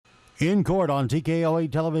In Court on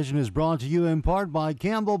TKO8 Television is brought to you in part by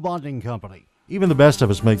Campbell Bonding Company. Even the best of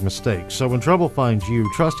us make mistakes, so when trouble finds you,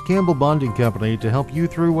 trust Campbell Bonding Company to help you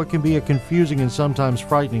through what can be a confusing and sometimes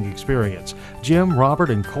frightening experience. Jim, Robert,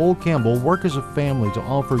 and Cole Campbell work as a family to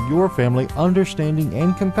offer your family understanding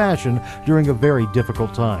and compassion during a very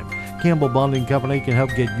difficult time. Campbell Bonding Company can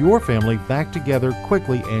help get your family back together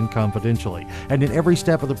quickly and confidentially. And in every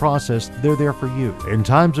step of the process, they're there for you. In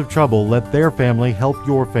times of trouble, let their family help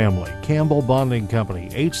your family. Campbell Bonding Company,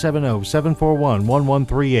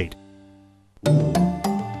 870-741-1138.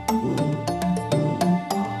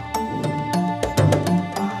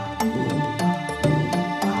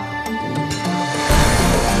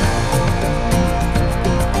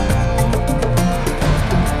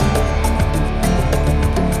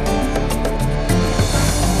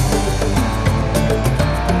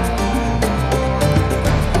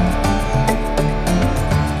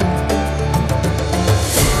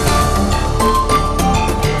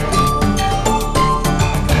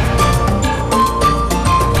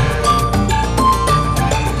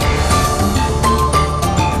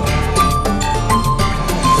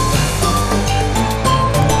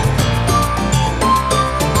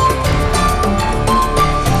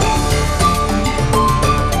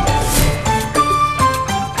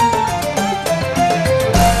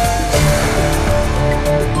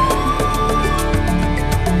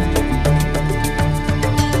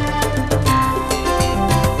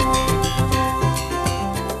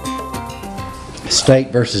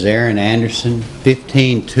 State versus Aaron Anderson,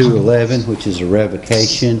 15-211, which is a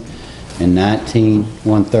revocation, and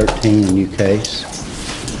 19-113, a new case.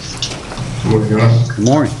 Good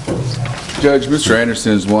morning. Judge, Mr.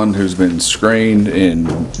 Anderson is one who's been screened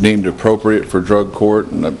and deemed appropriate for drug court,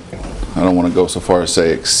 and I don't want to go so far as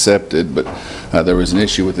say accepted, but there was an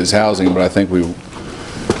issue with his housing, but I think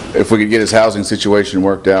if we could get his housing situation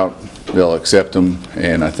worked out, they'll accept him,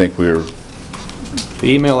 and I think The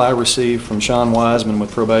email I received from Sean Wiseman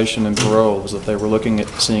with probation and parole was that they were looking at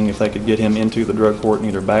seeing if they could get him into the drug court in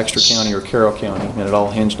either Baxter County or Carroll County, and it all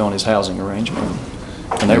hinged on his housing arrangement.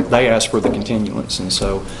 And they asked for the continuance, and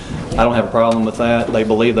so I don't have a problem with that. They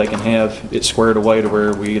believe they can have it squared away to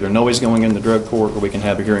where we either know he's going into drug court or we can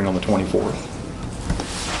have a hearing on the 24th.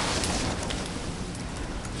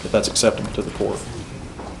 If that's acceptable to the court.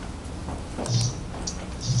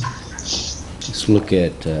 Let's look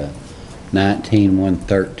at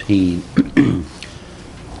 19-113,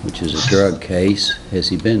 which is a drug case. Has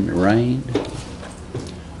he been arraigned?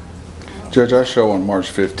 Judge, I show on March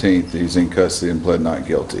 15th he's in custody and pled not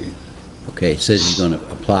guilty. Okay, it says he's going to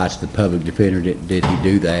apply to the public defender. Did he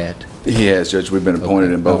do that? He has, Judge. We've been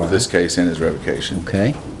appointed in both all right. this case and his revocation.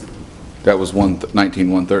 Okay. That was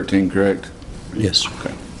 19-113, correct? Yes.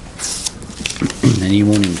 Okay. And you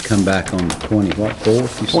want him to come back on the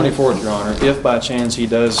 24th? 24th, Your Honor. If by chance he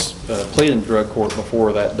does plead in drug court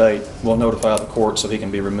before that date, we'll notify the court so he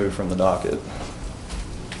can be removed from the docket.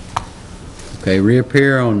 Okay,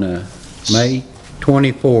 reappear on May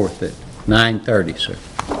 24th at 9:30, sir.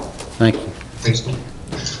 Thank you. Thanks.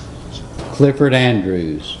 Clifford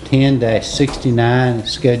Andrews, 10-69,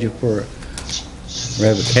 is scheduled for a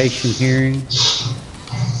revocation hearing.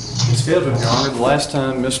 It's scheduled, Your Honor. The last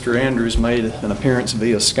time Mr. Andrews made an appearance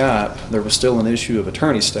via Skype, there was still an issue of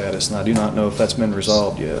attorney status, and I do not know if that's been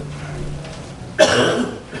resolved yet.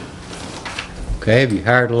 Okay, have you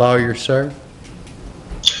hired a lawyer, sir?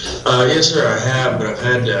 Yes, sir, I have, but I've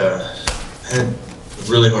had a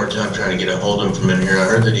really hard time trying to get a hold of him from in here. I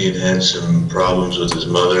heard that he had had some problems with his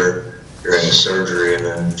mother during a surgery, and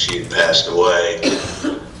then she had passed away.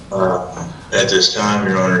 At this time,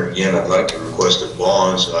 Your Honor, again, I'd like to request a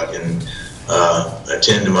bond so I can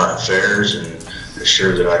attend to my affairs and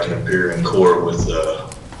assure that I can appear in court with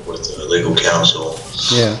legal counsel.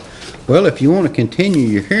 Yeah. Well, if you want to continue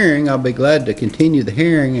your hearing, I'll be glad to continue the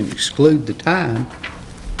hearing and exclude the time.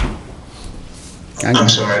 I'm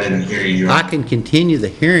sorry, I didn't hear you, Your Honor. I can continue the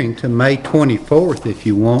hearing to May 24th if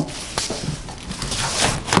you want.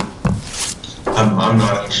 I'm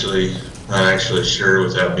not actually sure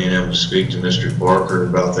without being able to speak to Mr. Barker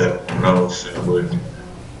about that. I don't know if it would.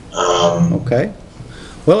 Okay.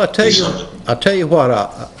 Well, I'll tell you what.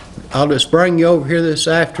 I'll just bring you over here this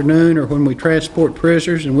afternoon, or when we transport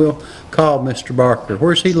prisoners, and we'll call Mr. Barker.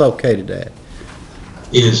 Where's he located at?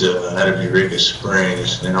 He is out of Eureka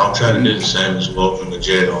Springs, and I'll try to do the same as well from the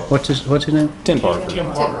jail. What's his name? Tim Parker.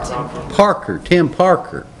 Tim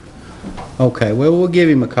Parker. Okay. Well, we'll give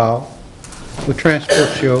him a call. We'll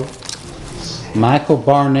transport you over. Michael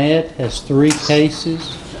Barnett has 3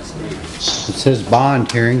 cases. It says bond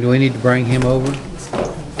hearing. Do we need to bring him over?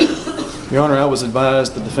 Your Honor, I was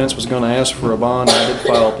advised the defense was going to ask for a bond. I did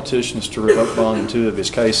file petitions to revoke bond in 2 of his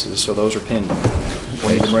cases, so those are pending.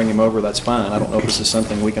 When you can bring him over, that's fine. I don't know if this is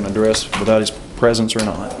something we can address without his presence or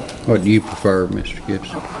not. What do you prefer, Mr.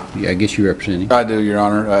 Gibson? Yeah, I guess you represent him. I do, Your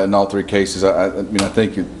Honor, in all 3 cases. I mean, I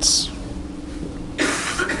think it's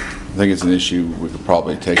an issue we could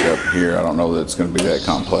probably take up here. I don't know that it's going to be that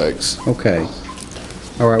complex. Okay.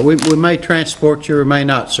 All right, we may transport you or may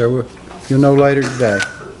not, sir. You'll know later today.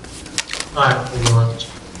 All right, thank you much.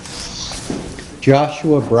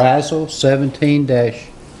 Joshua Brazel,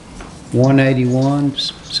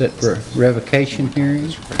 17-181, set for revocation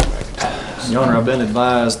hearing. Your Honor, I've been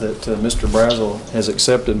advised that Mr. Brazel has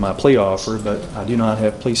accepted my plea offer, but I do not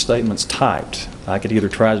have plea statements typed. I could either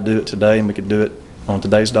try to do it today, and we could do it on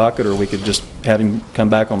today's docket, or we could just have him come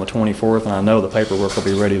back on the 24th, and I know the paperwork will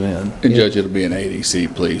be ready then. And Judge, it'll be an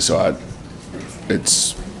ADC plea, so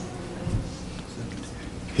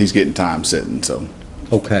he's getting time sitting, so.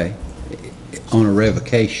 Okay. On a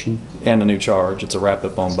revocation. And a new charge. It's a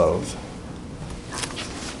wrap-up on both.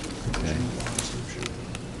 Okay.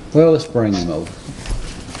 Well, let's bring him over.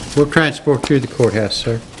 We'll transport you to the courthouse,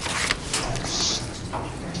 sir.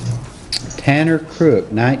 Tanner Crook,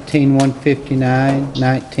 19-159,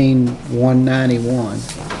 19-191.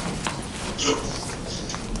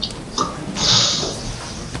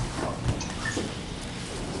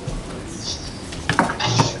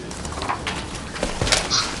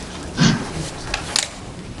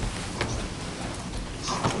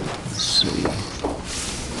 Let's see.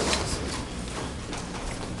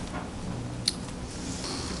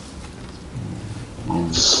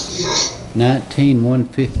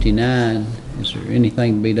 19-159, is there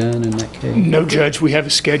anything to be done in that case? No, Judge, we have a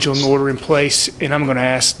schedule and order in place, and I'm going to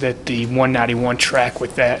ask that the 191 track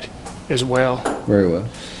with that as well. Very well.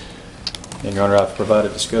 And Your Honor, I've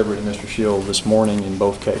provided discovery to Mr. Shield this morning in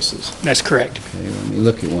both cases. That's correct. Okay, let me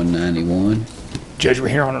look at 191. Judge, we're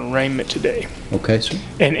here on an arraignment today. Okay, sir.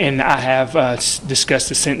 And I have discussed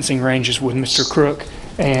the sentencing ranges with Mr. Crook,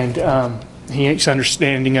 and his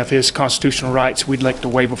understanding of his constitutional rights. We'd like to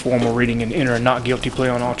waive a formal reading and enter a not guilty plea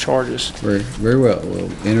on all charges. Very well.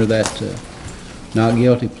 We'll enter that not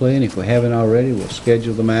guilty plea, and if we haven't already, we'll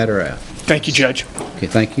schedule the matter out. Thank you, Judge. Okay,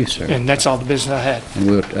 thank you, sir. And that's all the business I had.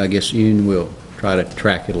 And I guess you and we'll try to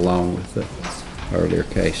track it along with the earlier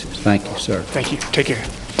cases. Thank you, sir. Thank you. Take care.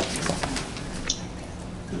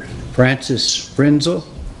 Francis Frenzel,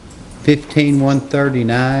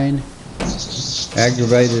 15-139,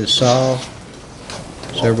 aggravated assault,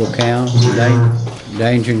 several counts,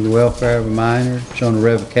 endangering the welfare of a minor. It's on a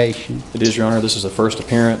revocation. It is, Your Honor. This is the first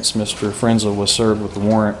appearance. Mr. Frenzel was served with the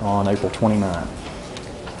warrant on April 29th.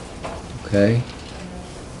 Okay.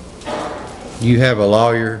 Do you have a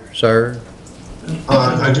lawyer, sir?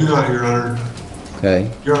 I do not, Your Honor.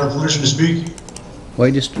 Okay. Your Honor, permission to speak?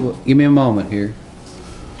 Wait, just give me a moment here.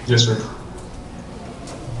 Yes, sir.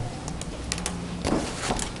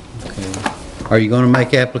 Okay. Are you going to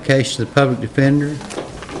make application to the public defender?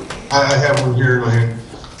 I have one here in my hand.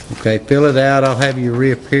 Okay, fill it out. I'll have you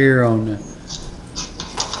reappear on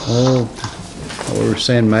what we were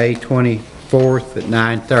saying, May 24th at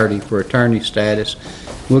 9:30 for attorney status.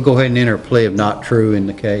 We'll go ahead and enter a plea of not true in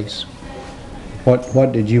the case.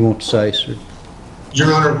 What did you want to say, sir?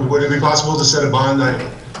 Your Honor, would it be possible to set a bond?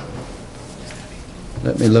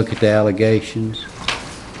 Let me look at the allegations.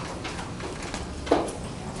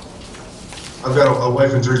 I've got a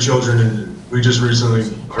wife and 3 children, and we just recently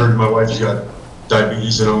heard my wife's got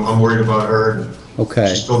diabetes, and I'm worried about her. And Okay.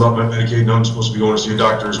 she's filled out my Medicaid, and I'm supposed to be going to see a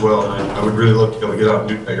doctor as well, and I would really love to be able to get out and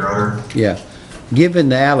do that, Your Honor. Yeah. Given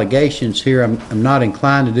the allegations here, I'm not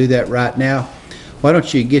inclined to do that right now. Why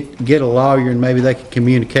don't you get a lawyer, and maybe they can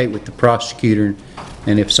communicate with the prosecutor,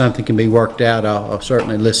 and if something can be worked out, I'll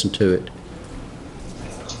certainly listen to it.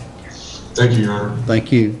 Thank you, Your Honor. Thank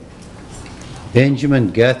you.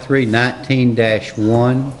 Benjamin Guthrie,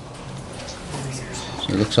 19-1.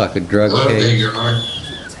 So it looks like a drug Hello, case. Your Honor.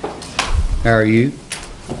 How are you?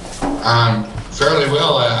 Fairly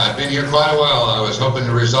well. I've been here quite a while. I was hoping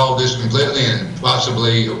to resolve this completely and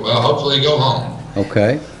possibly, well, hopefully go home.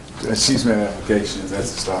 Okay. She's made applications,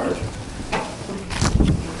 that's the start.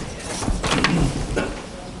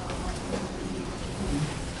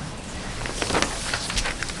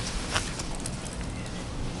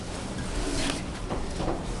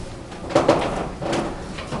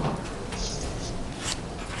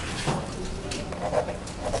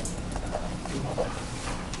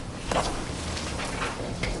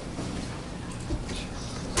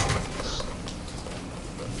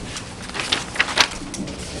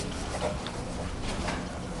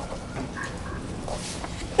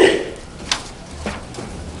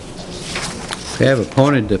 We have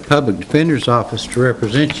appointed the Public Defender's Office to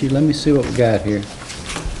represent you. Let me see what we got here.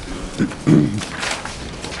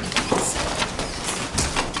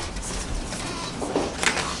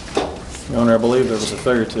 Your Honor, I believe there was a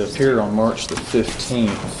failure to appear on March the 15th.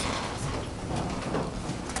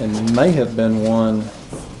 And may have been one,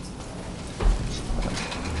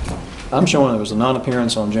 I'm showing there was a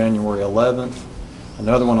non-appearance on January 11th,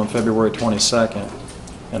 another one on February 22nd,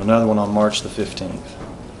 and another one on March the 15th.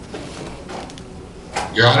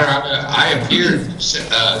 Your Honor, I appeared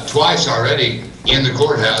twice already in the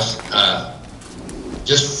courthouse.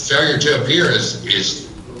 Just failure to appear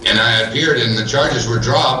and I appeared and the charges were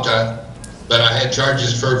dropped, but I had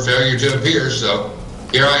charges for failure to appear, so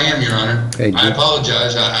here I am, Your Honor. Okay, I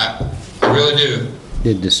apologize, I really do.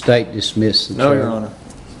 Did the state dismiss the charge? No, Your Honor.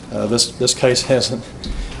 This case has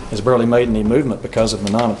barely made any movement because of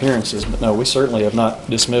the non-appearances, but no, we certainly have not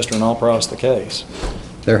dismissed or null-pros the case.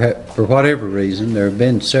 For whatever reason, there have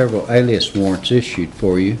been several alias warrants issued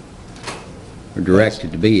for you, or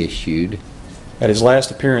directed to be issued. At his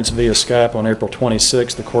last appearance via Skype on April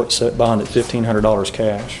 26th, the court set bond at $1,500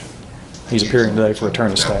 cash. He's appearing today for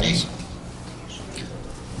return of status.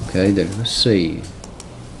 Okay, let's see.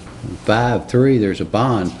 5-3, there's a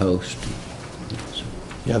bond posted.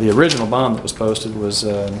 Yeah, the original bond that was posted was,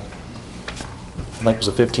 I think it was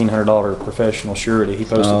a $1,500 professional surety. He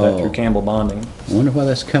posted that through Campbell Bonding. I wonder why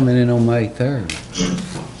that's coming in on May 3rd.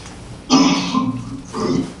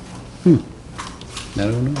 I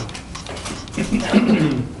don't know.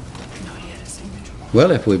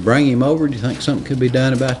 Well, if we bring him over, do you think something could be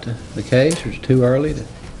done about the case, or is it too early to?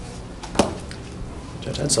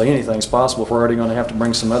 Judge, I'd say anything's possible. If we're already going to have to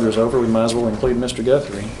bring some others over, we might as well include Mr.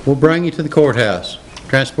 Guthrie. We'll bring you to the courthouse.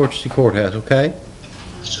 Transport you to the courthouse, okay?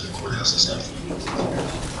 To the courthouse and stuff.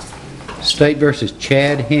 State versus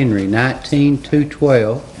Chad Henry,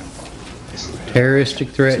 19-212. Terroristic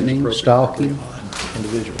threatening, stalking.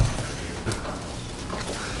 Individual.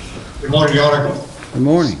 Good morning, Your Honor. Good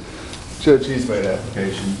morning. Judge, he's made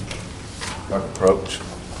application. Dr. Approach.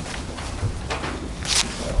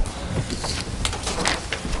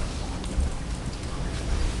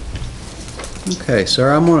 Okay,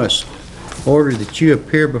 sir, I'm going to order that you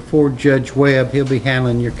appear before Judge Webb. He'll be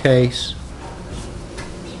handling your case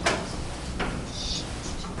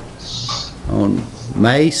on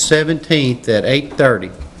May 17th at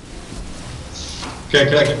 8:30. Okay,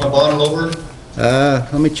 can I get my bond over?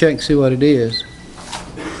 Let me check and see what it is.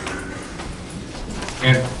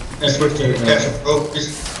 And switch to cash and pro,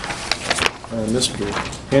 please. Mr.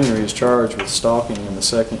 Henry is charged with stalking in the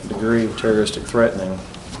second degree of terroristic threatening.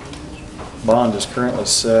 Bond is currently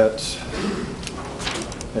set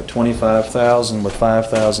at $25,000, with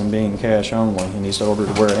 $5,000 being cash only, and he's ordered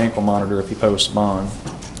to wear an ankle monitor if he posts bond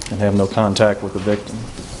and have no contact with the victim.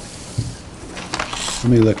 Let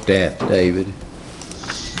me look at that, David.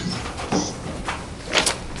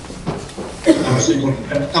 I'm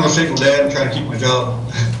a single dad. I'm trying to keep my job.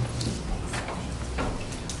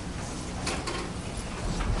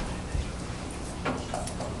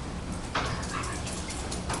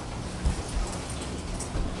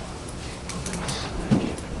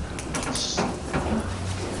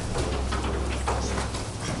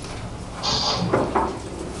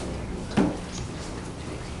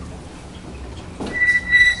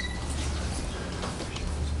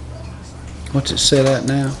 What's it set at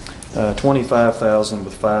now? $25,000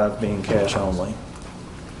 with $5,000 being cash only.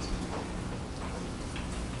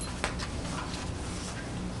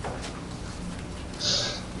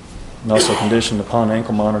 And also conditioned upon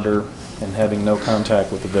ankle monitor and having no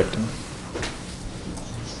contact with the victim.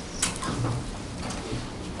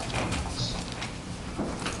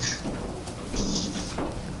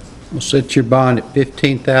 We'll set your bond at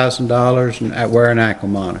 $15,000 and wear an ankle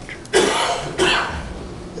monitor.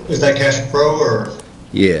 Is that cash and pro or?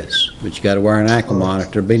 Yes, but you got to wear an ankle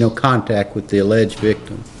monitor. There'll be no contact with the alleged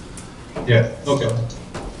victim. Yeah, okay.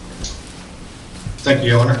 Thank you,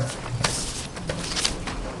 Your Honor.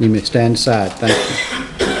 You may stand aside. Thank you.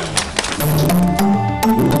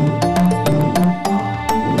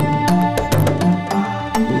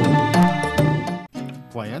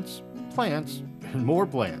 Plants, plants, and more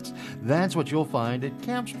plants. That's what you'll find at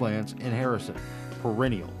Camps Plants in Harrison.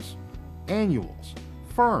 Perennials, annuals,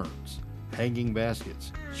 ferns, hanging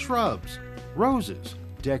baskets, shrubs, roses,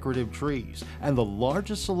 decorative trees, and the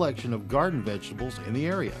largest selection of garden vegetables in the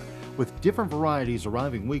area. With different varieties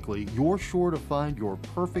arriving weekly, you're sure to find your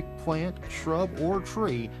perfect plant, shrub, or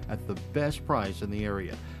tree at the best price in the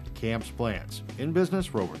area. Camps Plants, in business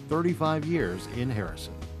for over 35 years in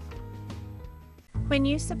Harrison. When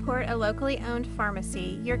you support a locally owned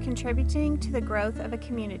pharmacy, you're contributing to the growth of a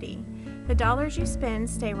community. The dollars you spend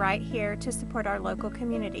stay right here to support our local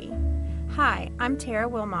community. Hi, I'm Tara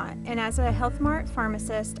Wilmot, and as a Health Mart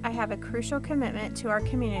pharmacist, I have a crucial commitment to our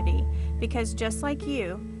community because just like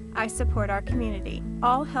you, I support our community.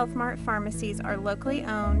 All Health Mart pharmacies are locally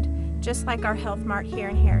owned, just like our Health Mart here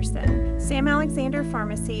in Harrison. Sam Alexander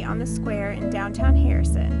Pharmacy on the square in downtown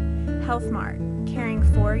Harrison. Health Mart, caring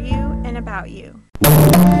for you and about you.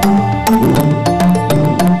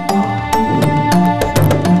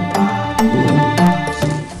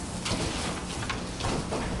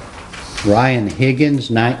 Ryan Higgins,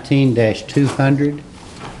 19-200.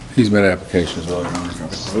 He's made application as well, Your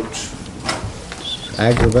Honor. Oops.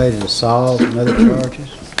 Aggravated assault and other charges.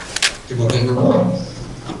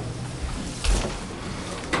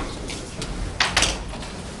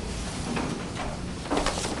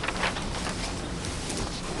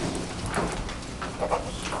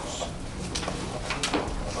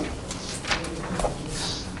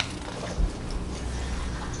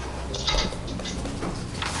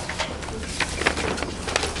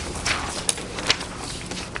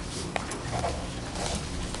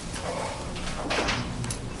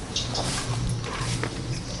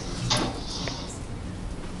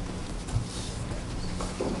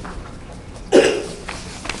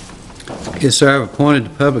 Yes, sir. I've appointed the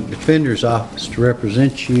Public Defender's Office to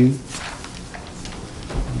represent you.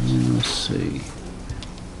 Let's see.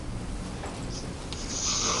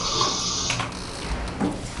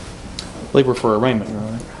 I believe we're for arraignment, Your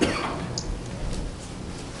Honor.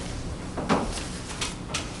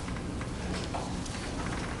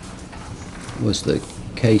 Was the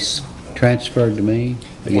case transferred to me?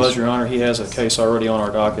 It was, Your Honor. He has a case already on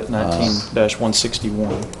our docket,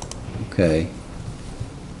 19-161. Okay.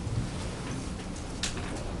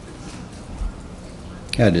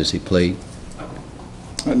 How does he plead?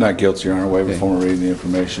 Not guilty, Your Honor. Waive Okay. before reading the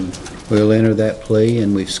information. We'll enter that plea,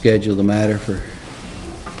 and we've scheduled the matter for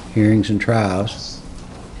hearings and trials.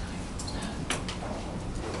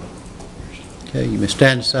 Okay, you may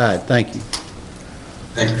stand aside. Thank you.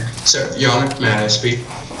 Thank you. Sir, Your Honor, may I speak?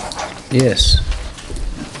 Yes.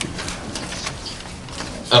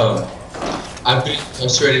 I've been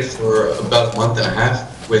incarcerated for about a month and a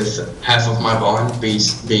half, with half of my bond being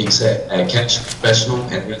set at cash professional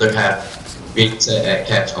and the other half being set at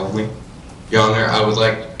cash only. Your Honor, I would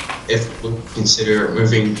like, if you would consider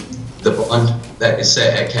moving the bond that is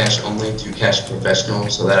set at cash only to cash professional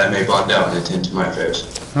so that I may bond out and attend to my affairs.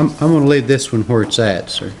 I'm going to leave this one where it's at,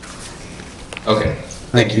 sir. Okay.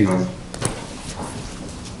 Thank you. Your Honor.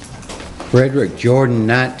 Frederick Jordan,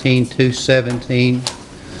 19-217,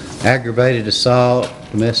 aggravated assault,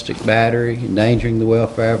 domestic battery, endangering the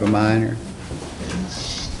welfare of a minor.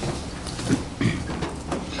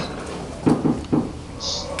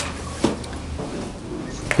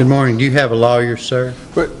 Good morning. Do you have a lawyer, sir?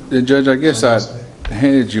 But, Judge, I guess I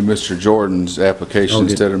handed you Mr. Jordan's application Oh,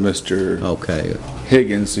 did- instead of Mr. Okay.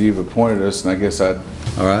 Higgins, so you've appointed us, and I guess I'm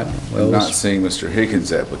All right. Well, not seeing Mr.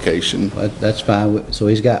 Higgins' application. that's fine. So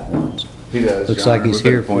he's got one. He does, Looks Your like Honor. he's We've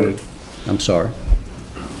been here for, appointed. I'm sorry.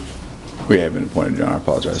 We have been appointed, Your Honor. I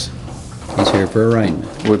apologize. He's here for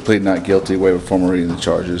arraignment. We plead not guilty, waive before reading the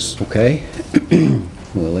charges. Okay.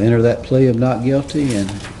 We'll enter that plea of not guilty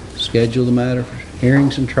and schedule the matter for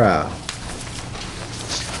hearings and trial.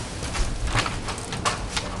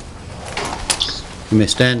 You may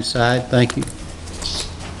stand aside. Thank you.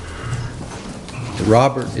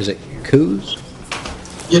 Robert, is it Coos?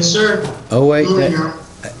 Yes, sir. 08 Good morning, Your Honor.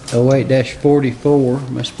 08-44,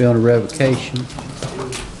 must be on a revocation.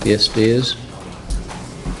 Yes, it is.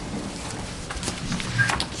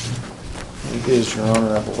 It is, Your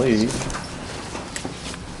Honor, I believe.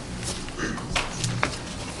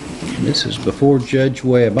 This is before Judge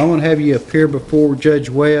Webb. I want to have you appear before Judge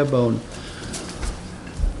Webb on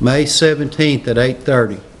May 17th at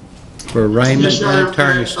 8:30 for arraignment Yes, Your and Honor.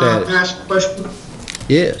 attorney Can I status. ask a question?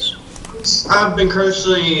 Yes. I've been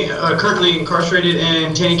currently incarcerated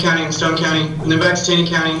in Taney County and Stone County, and then back to Taney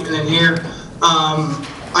County, and then here.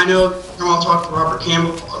 I know I'll talk to Robert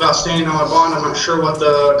Campbell about standing on my bond. I'm not sure what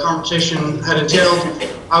the conversation had entailed.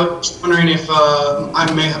 I was just wondering if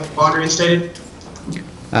I may have a bond reinstated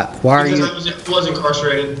Why are because you I was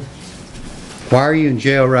incarcerated. in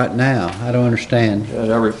jail right now? I don't understand.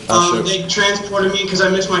 Judge, I should. They transported me because I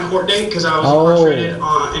missed my court date because I was Oh. incarcerated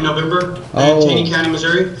in November Oh. in Taney County,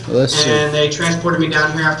 Missouri. Well, let's see. And they transported me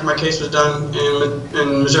down here after my case was done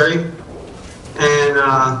in Missouri.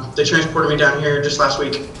 And they transported me down here just last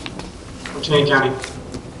week from Taney County.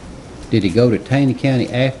 Did he go to Taney County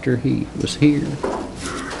after he was here?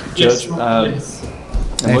 Yes. Judge,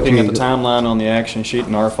 I'm looking at the timeline on the action sheet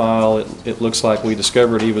in our file. It looks like we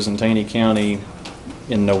discovered he was in Taney County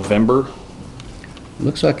in November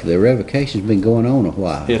Looks like the revocation's been going on a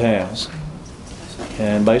while. It has.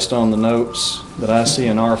 And based on the notes that I see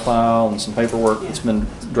in our file and some paperwork that's been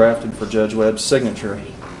drafted for Judge Webb's signature,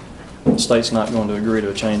 the state's not going to agree to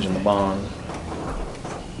a change in the bond.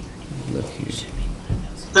 Look here.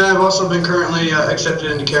 And I've also been currently accepted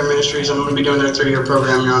into Care Ministries. I'm going to be doing their 3-year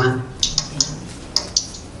program, Your Honor.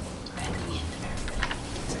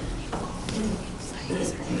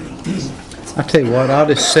 I'll tell you what, I'll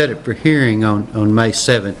just set it for hearing on May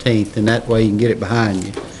 17th, and that way you can get it behind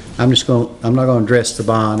you. I'm not going to address the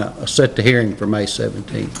bond. I'll set the hearing for May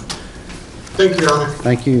 17th. Thank you, Your Honor.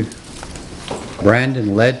 Thank you. Brandon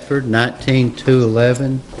Ledford,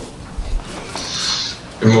 19211.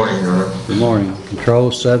 Good morning, Your Honor. Good morning.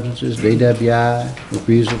 Controlled substances, DWI,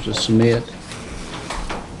 refusal to submit.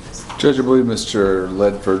 Judge, I believe Mr.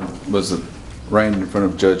 Ledford was arraigned in front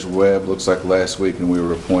of Judge Webb, looks like last week, and we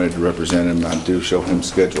were appointed to represent him. I do show him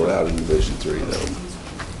scheduled out in Division 3, though.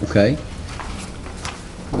 Okay.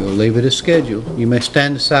 We'll leave it as scheduled. You may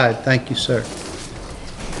stand aside. Thank you, sir.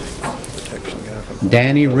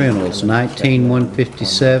 Danny Reynolds,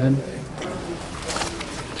 19157.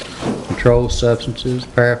 Controlled substances,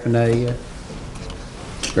 paraphernalia,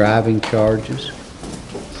 driving charges.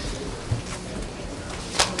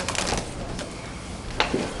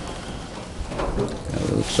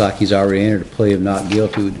 It looks like he's already entered a plea of not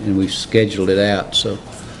guilty, and we've scheduled it out, so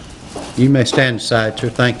you may stand aside, sir.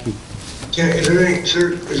 Thank you. Is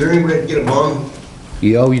there any way to get a bond?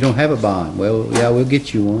 You don't have a bond. Well, yeah, we'll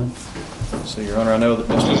get you one. So, Your Honor, I know that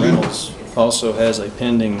Mr. Reynolds also has a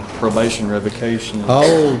pending probation revocation.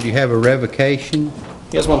 Oh, do you have a revocation?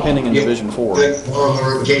 He has one pending in Division 4. On the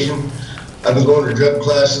revocation. I've been going to drug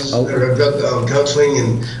classes, or drug counseling,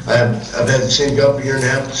 and I've had the same job for a year and a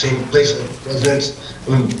half, the same place of residence.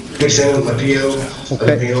 I'm good standing with my PO. Okay. I've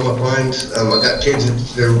been paying all my fines. I got kids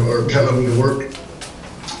that are counting on me to work.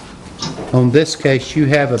 On this case, you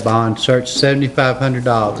have a bond search,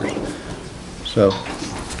 $7,500. So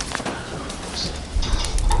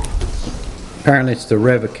apparently it's the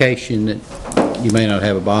revocation that you may not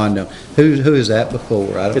have a bond on. Who is that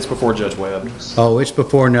before? It's before Judge Webb. Oh, it's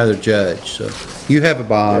before another judge, so you have a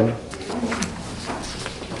bond.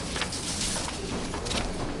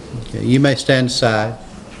 Okay, you may stand aside.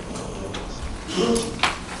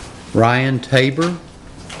 Ryan Tabor,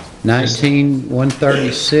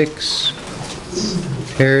 19136,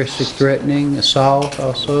 terroristic threatening, assault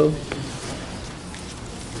also.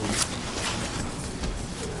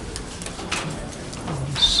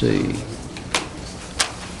 Let's see.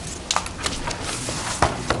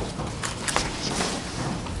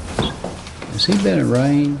 Has he been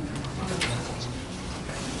arraigned?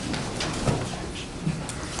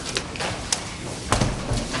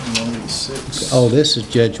 Oh, this is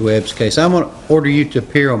Judge Webb's case. I'm going to order you to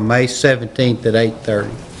appear on May 17th at 8:30.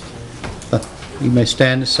 You may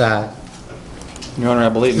stand aside. Your Honor, I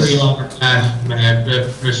believe. May I have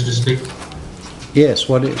permission to speak? Yes,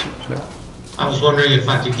 what is it, sir? I was wondering if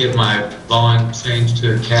I could get my bond changed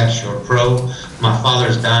to a cash or pro. My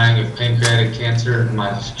father's dying of pancreatic cancer, and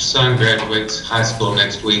my son graduates high school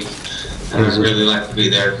next week, and I'd really like to be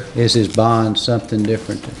there. Is his bond something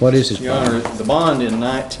different? What is his Your bond? Honor, the bond in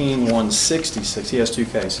 19166, he has two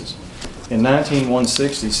cases. In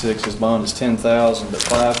 19166, his bond is $10,000, but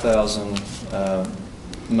 $5,000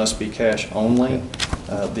 must be cash only.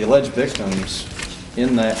 The alleged victims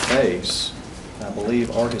in that case, I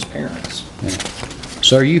believe, are his parents. Yeah.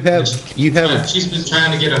 Sir, you have. She's been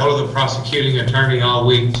trying to get a hold of the prosecuting attorney all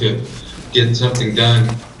week to get something done.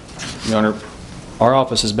 Your Honor, our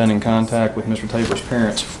office has been in contact with Mr. Tabor's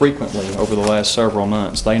parents frequently over the last several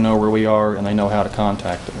months. They know where we are and they know how to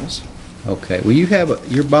contact us. Okay. Well, you have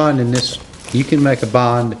your bond in this. You can make a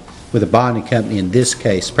bond with a bonding company in this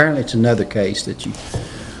case. Apparently, it's another case that you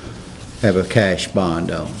have a cash bond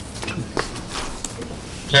on.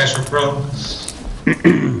 Cash or pro?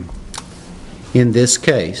 In this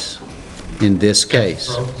case,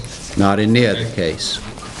 not in the other case.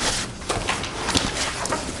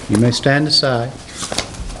 You may stand aside.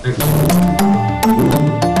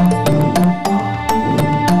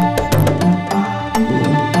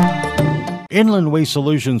 Inland Waste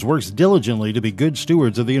Solutions works diligently to be good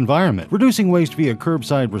stewards of the environment. Reducing waste via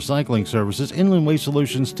curbside recycling services, Inland Waste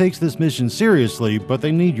Solutions takes this mission seriously, but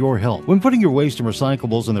they need your help. When putting your waste and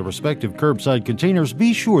recyclables in their respective curbside containers,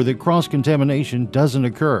 be sure that cross-contamination doesn't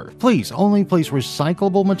occur. Please only place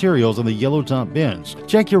recyclable materials in the yellow top bins.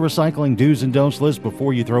 Check your recycling do's and don'ts list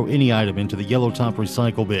before you throw any item into the yellow top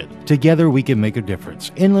recycle bin. Together we can make a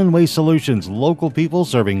difference. Inland Waste Solutions, local people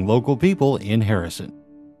serving local people in Harrison.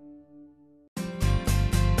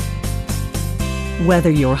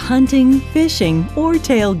 Whether you're hunting, fishing, or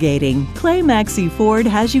tailgating, Clay Maxey Ford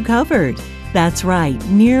has you covered. That's right,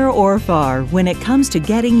 near or far, when it comes to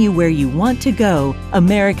getting you where you want to go,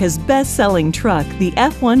 America's best-selling truck, the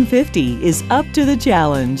F-150, is up to the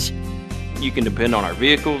challenge. You can depend on our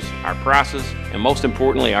vehicles, our prices, and most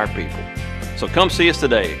importantly, our people. So come see us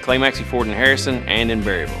today at Clay Maxey Ford in Harrison and in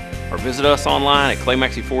Berryville, or visit us online at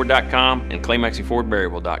claymaxeyford.com and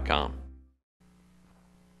claymaxeyfordberryville.com.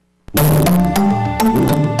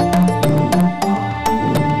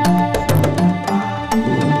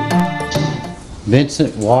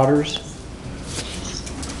 Vincent Waters,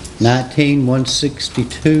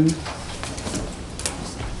 19162.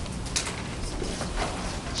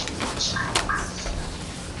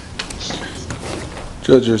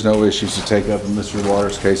 Judge, there's no issues to take up in Mr.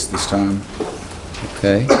 Waters' case this time.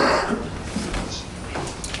 Okay.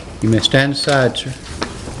 You may stand aside, sir.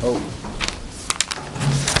 Oh.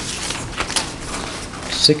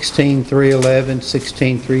 16311,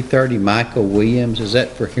 16330, Michael Williams, is that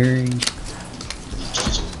for hearing?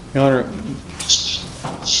 Your Honor, let's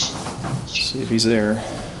see if he's there.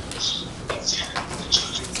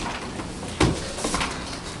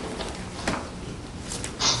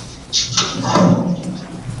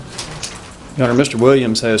 Your Honor, Mr.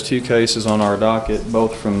 Williams has two cases on our docket,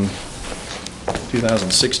 both from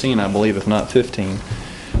 2016, I believe, if not 15.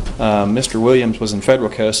 Mr. Williams was in federal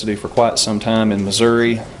custody for quite some time in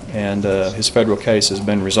Missouri, and his federal case has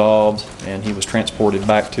been resolved, and he was transported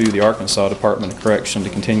back to the Arkansas Department of Correction to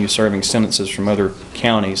continue serving sentences from other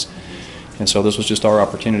counties. And so this was just our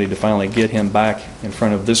opportunity to finally get him back in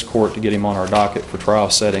front of this court to get him on our docket for trial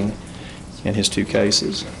setting in his two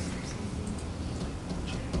cases.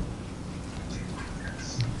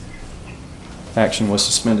 Action was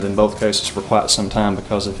suspended in both cases for quite some time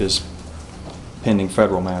because of his pending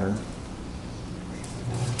federal matter.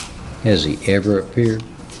 Has he ever appeared?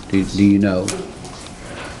 Do you know?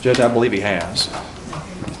 Judge, I believe he has.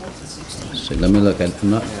 So let me look at it.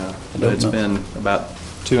 Yeah, but it's been about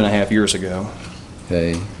 2.5 years ago.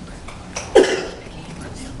 Okay.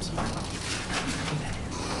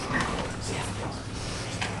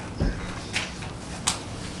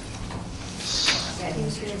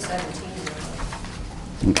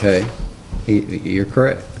 Okay. You're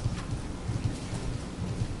correct.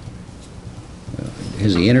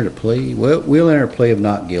 Has he entered a plea? Well, we'll enter a plea of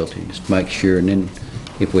not guilty, just to make sure, and then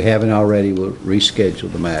if we haven't already, we'll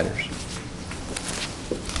reschedule the matters.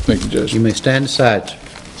 Thank you, Judge. You may stand aside, sir.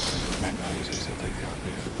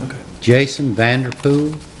 Okay. Jason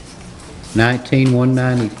Vanderpool,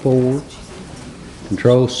 19194,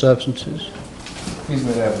 controlled substances. He's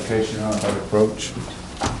made application on how to approach.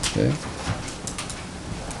 Okay.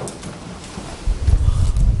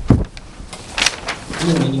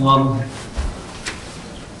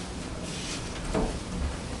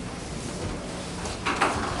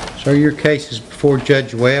 Sir, your case is before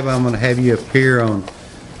Judge Webb. I'm going to have you appear on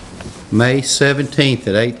May 17th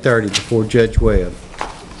at 8:30 before Judge Webb.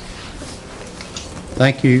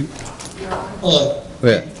 Thank you. Well,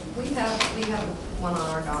 We have one on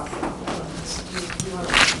our docket.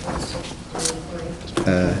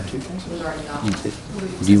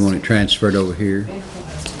 do you want it transferred over here?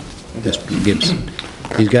 Just Gibson.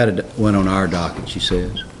 He's got one on our docket, she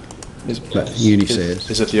says. Uni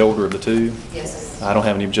says. Is it the older of the two? Yes. I don't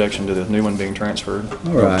have any objection to the new one being transferred. All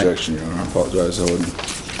right. No objection, Your Honor. I apologize. I wouldn't.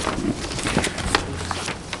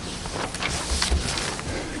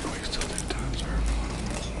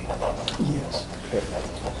 Yes.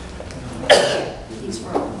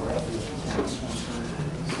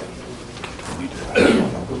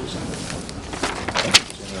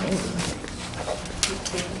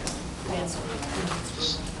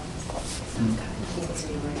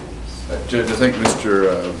 Judge, I think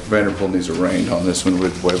Mr. Vanderpool needs arraigned on this one.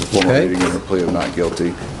 We'd waive a formal Okay. reading and a plea of not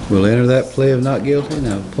guilty. We'll enter that plea of not guilty, and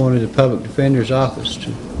I've appointed the public defender's office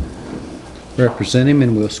to represent him,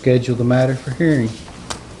 and we'll schedule the matter for hearing.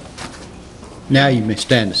 Now you may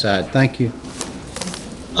stand aside. Thank you.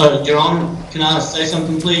 Your Honor, can I say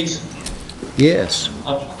something, please? Yes.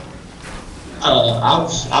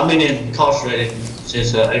 I've been incarcerated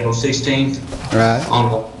since April 16th. Right.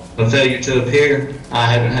 On a failure to appear. I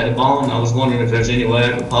haven't had a bond. I was wondering if there's any way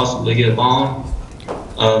I could possibly get a bond.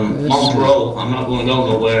 I'm on parole. I'm not going to go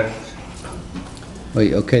nowhere.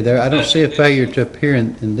 Wait, okay, there, I don't see a failure to appear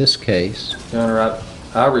in this case. Your Honor,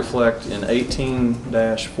 I reflect in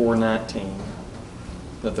 18-419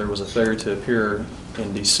 that there was a failure to appear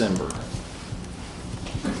in December.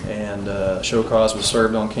 And show cause was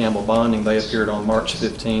served on Campbell Bonding. They appeared on March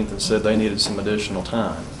 15th and said they needed some additional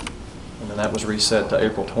time. And then that was reset to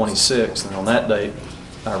April 26th, and on that date,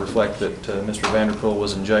 I reflect that Mr. Vanderpool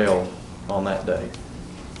was in jail on that day.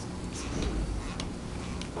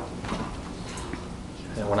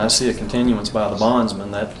 And when I see a continuance by the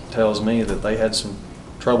bondsman, that tells me that they had some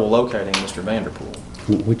trouble locating Mr. Vanderpool.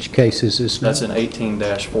 Which case is this now? That's in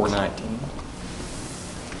 18-419.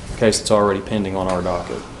 Case that's already pending on our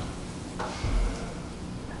docket.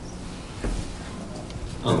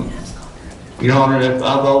 Your Honor,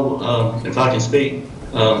 if I can speak,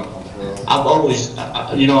 I've always,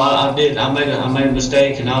 I made a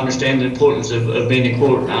mistake, and I understand the importance of being in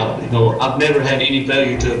court. I've never had any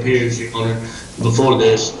failure to appear, Your Honor, before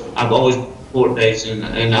this. I've always court dates, and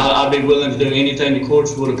I'd be willing to do anything the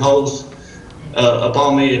courts would impose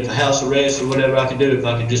upon me, if a house arrest or whatever I could do, if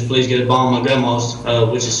I could just please get a bond. My grandma's,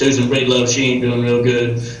 which is Susan Breedlove, she ain't doing real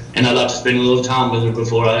good, and I'd like to spend a little time with her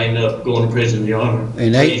before I end up going to prison, Your Honor.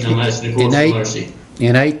 Please, I'm asking the court for mercy.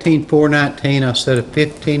 In 18-419, I set a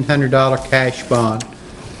 $1,500 cash bond.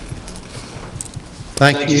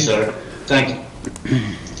 Thank you, sir. Thank you.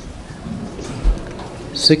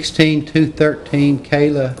 16-213,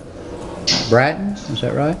 Kayla Bratton, is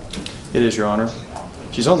that right? It is, Your Honor.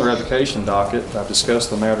 She's on the revocation docket. I've discussed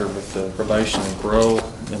the matter with probation and parole,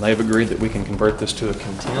 and they've agreed that we can convert this to a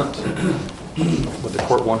contempt. Would the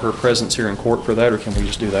court want her presence here in court for that, or can we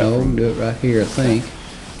just do that? No, we can do it right here, I think.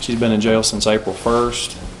 She's been in jail since April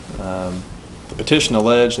 1st. The petition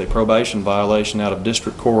alleged a probation violation out of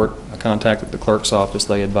district court. I contacted the clerk's office.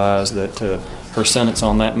 They advised that her sentence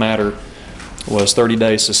on that matter was 30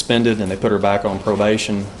 days suspended, and they put her back on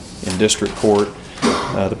probation in district court.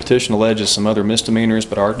 The petition alleges some other misdemeanors,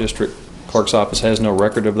 but our district clerk's office has no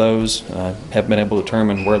record of those. Haven't been able to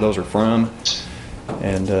determine where those are from.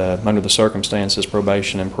 And under the circumstances,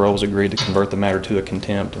 probation and parole has agreed to convert the matter to a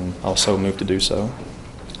contempt, and also moved to do so.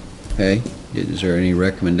 Okay. Is there any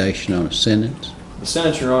recommendation on a sentence? The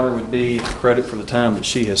sentence, Your Honor, would be credit for the time that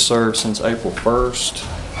she has served since April 1st.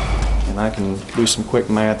 And I can do some quick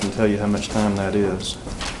math and tell you how much time that is.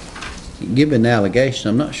 Given the allegation,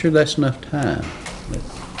 I'm not sure that's enough time.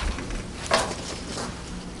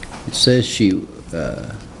 It says she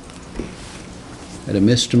had a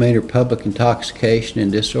misdemeanor public intoxication and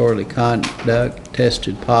disorderly conduct,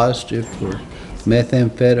 tested positive for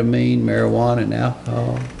methamphetamine, marijuana, and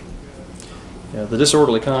alcohol. Yeah, the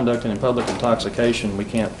disorderly conduct and public intoxication, we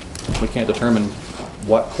can't determine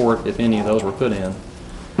what court, if any, of those were put in.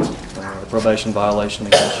 The probation violation,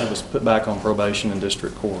 again, she was put back on probation in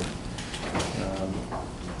district court.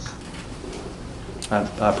 I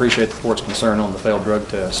appreciate the court's concern on the failed drug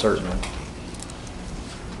test, certainly.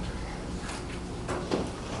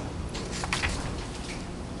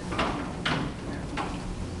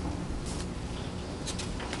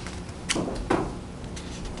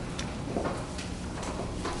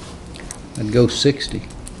 I'd go 60.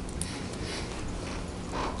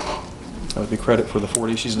 That would be credit for the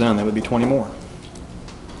 40 she's done. That would be 20 more.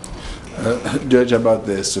 Judge, how about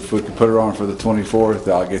this? If we could put her on for the 24th,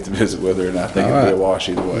 I'll get to visit with her, and I think it'll be a wash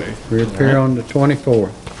either way. Reappear on the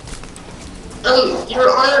 24th. Your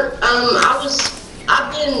Honor,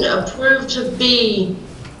 I've been approved to be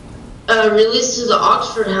released to the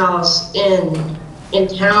Oxford House in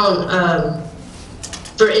town.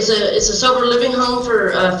 It's a sober living home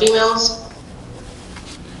for females.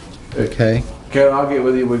 Okay. Kevin, I'll get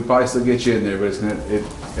with you. We can probably still get you in there, but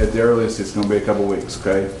at the earliest, it's going to be a couple weeks,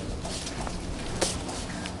 okay?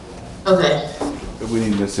 Okay. We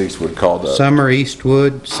need Miss Eastwood called up. Summer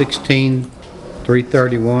Eastwood, 16-331,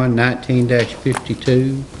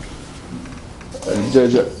 19-52.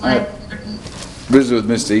 Judge, I visited with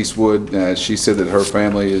Miss Eastwood. She said that her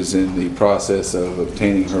family is in the process of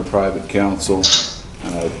obtaining her private counsel.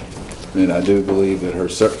 And I do believe that her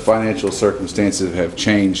financial circumstances have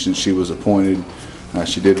changed since she was appointed.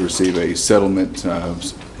 She did receive a settlement, a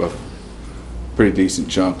pretty decent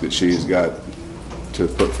chunk that she has got to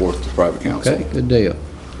put forth to private counsel. Okay, good deal.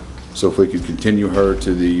 So if we could continue her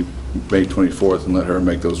to the May 24th and let her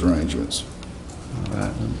make those arrangements. All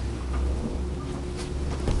right.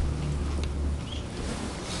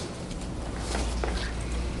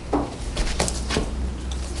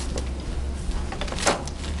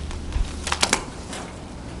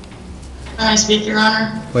 Can I speak, Your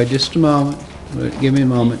Honor? Wait just a moment. Give me a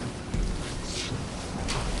moment.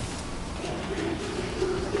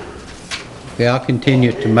 Okay, I'll continue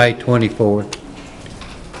it to May 24th.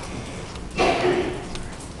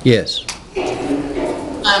 Yes.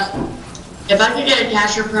 If I could get a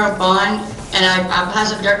cash or pro bond, and I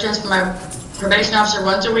pass a drug test for my probation officer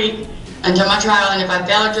once a week until my trial, and if I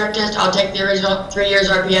fail a drug test, I'll take the original 3 years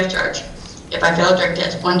RPF charge. If I fail a drug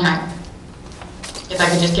test one time. If I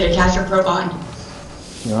could just get a cash or pro bond.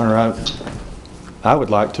 Your Honor, I would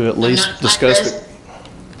like to at least discuss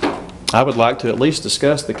I would like to at least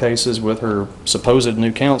discuss the cases with her supposed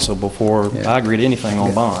new counsel before I agree to anything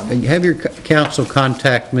on bond. And have your counsel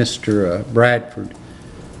contact Mr. Bradford,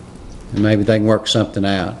 and maybe they can work something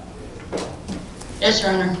out. Yes,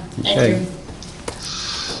 Your Honor. Thank Okay. you.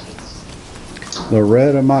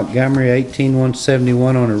 Loretta Montgomery,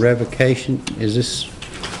 18171 on a revocation. Is this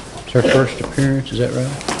her first appearance? Is that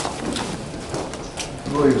right? I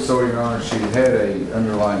believe so, Your Honor. She had a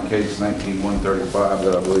underlying case, 19-135,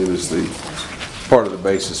 that I believe is the part of the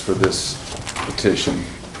basis for this petition.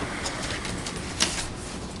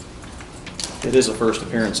 It is a first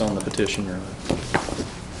appearance on the petition, Your Honor.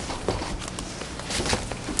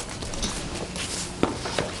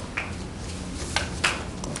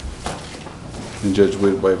 And Judge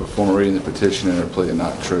Wood waive a formal reading of the petition and her plea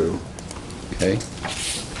not true. Okay.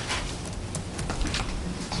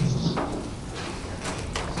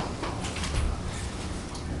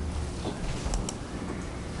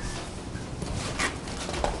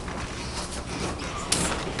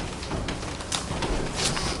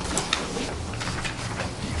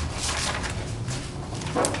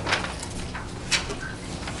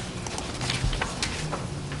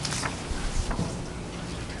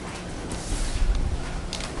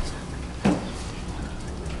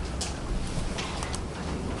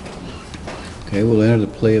 Okay, we'll enter the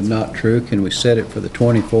plea of not true. Can we set it for the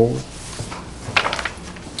 24th?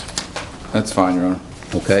 That's fine, Your Honor.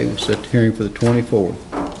 Okay, we'll set the hearing for the 24th.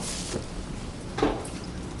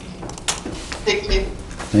 Thank you.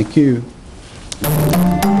 Thank you.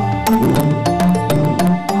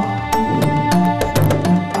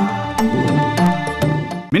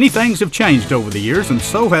 Many things have changed over the years, and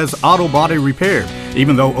so has auto body repair.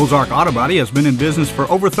 Even though Ozark Auto Body has been in business for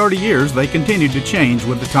over 30 years, they continue to change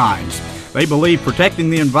with the times. They believe protecting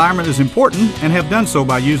the environment is important and have done so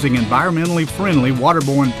by using environmentally friendly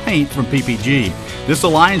waterborne paint from PPG. This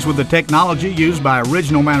aligns with the technology used by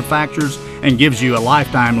original manufacturers and gives you a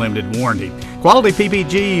lifetime limited warranty. Quality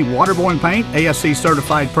PPG waterborne paint, ASC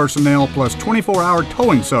certified personnel, plus 24-hour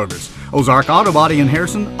towing service. Ozark Auto Body in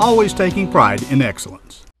Harrison, always taking pride in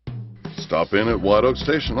excellence. Stop in at White Oak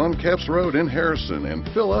Station on Capps Road in Harrison and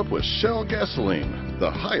fill up with Shell gasoline, the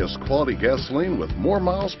highest quality gasoline with more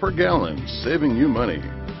miles per gallon, saving you money.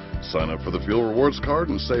 Sign up for the Fuel Rewards card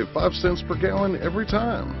and save 5 cents per gallon every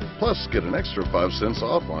time. Plus, get an extra 5 cents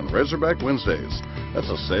off on Razorback Wednesdays. That's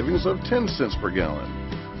a savings of 10 cents per gallon.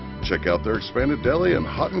 Check out their expanded deli and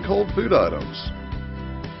hot and cold food items.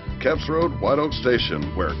 Capps Road, White Oak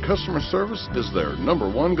Station, where customer service is their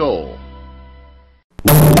 #1 goal.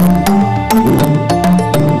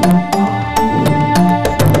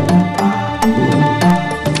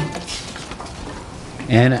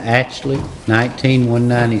 Anna Ashley,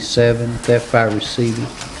 19197, theft by receiving.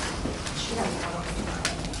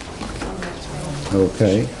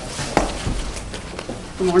 Okay.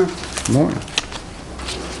 Good morning. Good morning.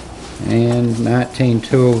 And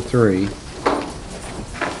 19203.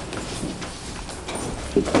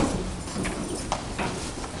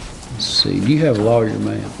 Let's see, do you have a lawyer,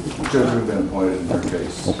 ma'am? Judge, we've been appointed in her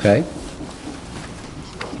case. Okay.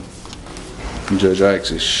 Judge, I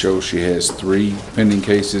actually show she has 3 pending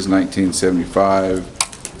cases, 1975,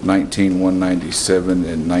 19197,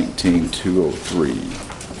 and 19203.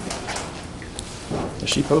 Has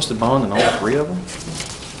she posted bond in all 3 of them?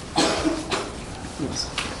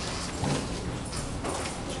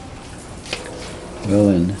 Well,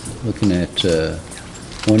 in looking at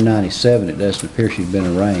 197, it doesn't appear she's been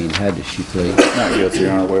arraigned. How does she plead? Not guilty,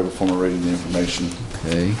 Your Honor. Waive a formal reading of the information.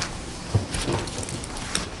 Okay.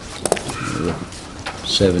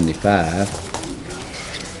 75.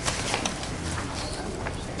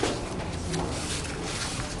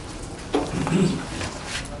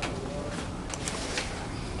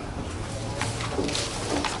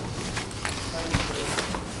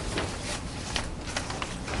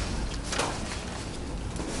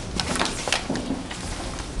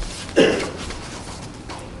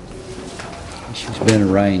 She's been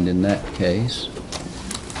arraigned in that case.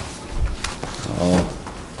 Oh,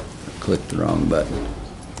 I clicked the wrong button.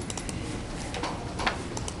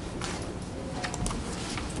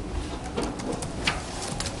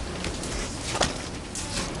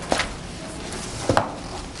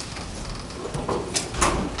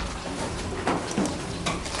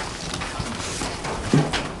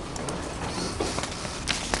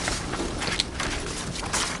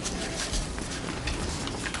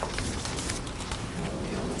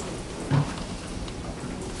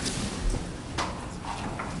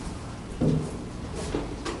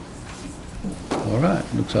 All right,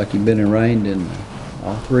 looks like you've been arraigned in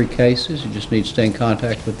all 3 cases. You just need to stay in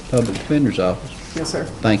contact with the Public Defender's Office. Yes, sir.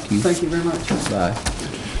 Thank you. Thank you very much. Bye.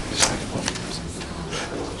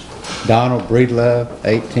 Donald Breedlove,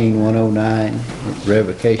 18109,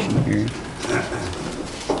 revocation hearing.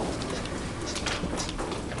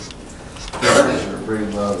 Mr.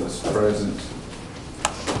 Breedlove is present.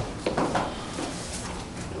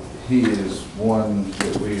 He is one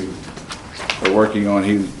that we are working on.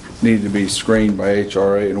 He needed to be screened by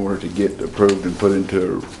HRA in order to get approved and put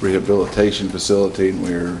into a rehabilitation facility, and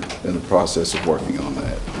we're in the process of working on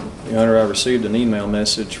that. Your Honor, I received an email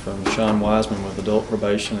message from Sean Wiseman with Adult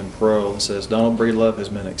Probation and Parole that says Donald Breedlove has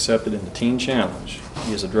been accepted in the Teen Challenge.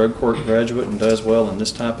 He is a drug court graduate and does well in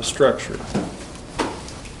this type of structure.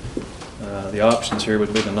 The options here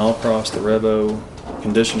would be the Norcross, the Revo,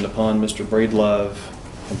 conditioned upon Mr. Breedlove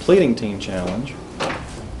completing Teen Challenge,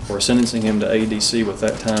 or sentencing him to ADC with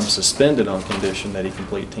that time suspended on condition that he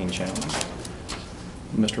complete Teen Challenge.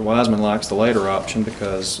 Mr. Wiseman likes the later option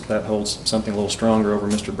because that holds something a little stronger over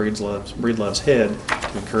Mr. Breedlove's head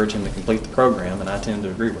to encourage him to complete the program, and I tend to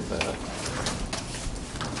agree with that.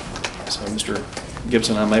 So, Mr.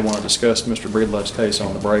 Gibson, I may want to discuss Mr. Breedlove's case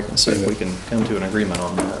on the break and see if we can come to an agreement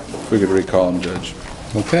on that. If we could recall him, Judge.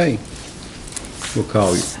 Okay. We'll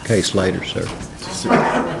call your case later, sir.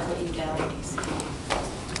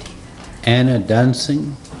 Anna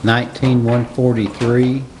Dunsing,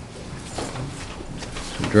 19143.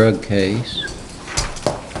 It's a drug case.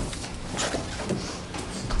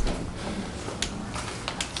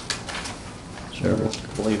 Sure. I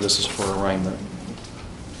believe this is for arraignment.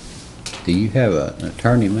 Do you have an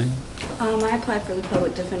attorney, ma'am? I applied for the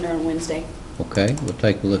public defender on Wednesday. Okay, we'll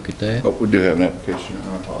take a look at that. Oh, we do have an application.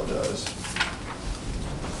 I apologize.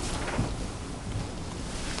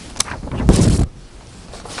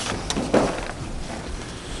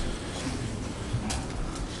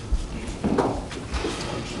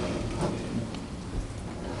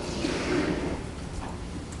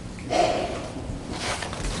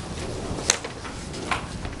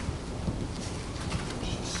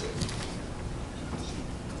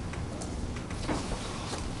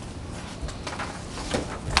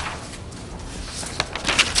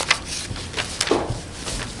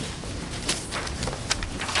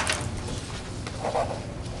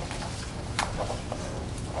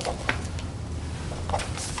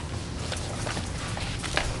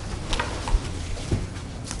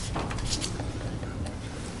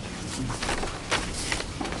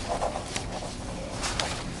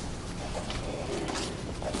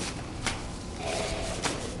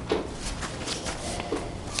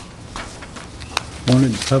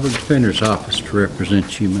 Wanted the Public Defender's Office to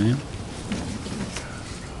represent you, ma'am.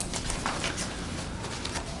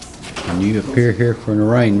 And you appear here for an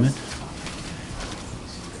arraignment.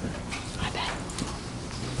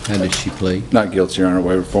 How did she plead? Not guilty, Your Honor.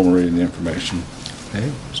 Waiver formal reading the information. Okay,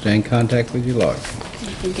 stay in contact with your lawyer.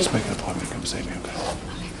 Just make an appointment to come see me, okay?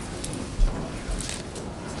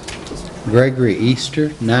 Gregory Easter,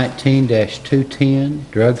 19-210,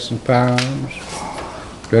 drugs and firearms,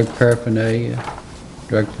 drug paraphernalia,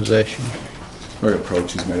 drug possession. Very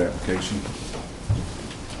approach, he's made application.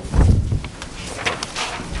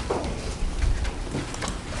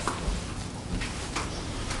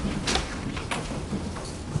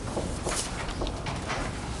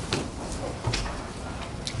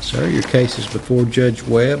 Sir, your case is before Judge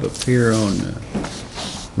Webb. Appear on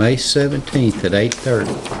May 17th at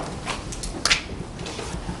 8:30.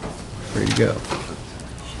 Free to go.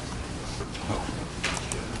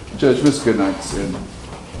 Judge, Ms. Goodnight's in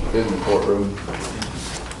the courtroom.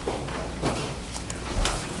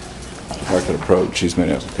 If I could approach, she's made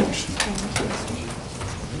application.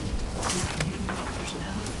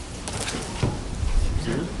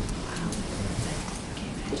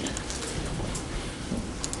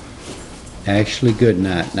 Ashley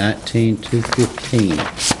Goodnight, 19-215.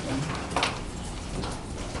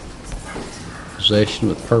 Possession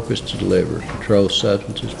with purpose to deliver controlled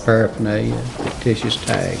substances, paraphernalia, fictitious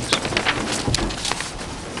tags.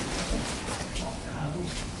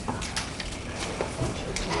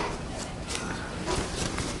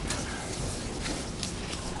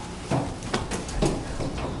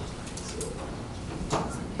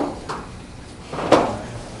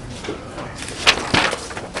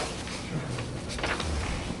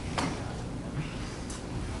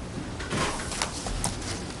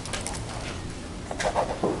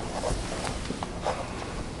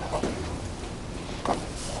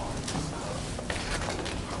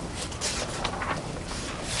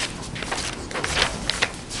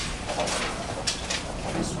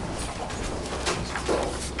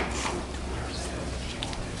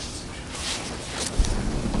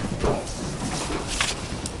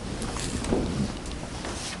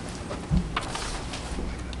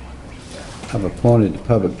 I've appointed the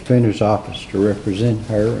Public Defender's Office to represent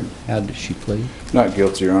her, and how does she plead? Not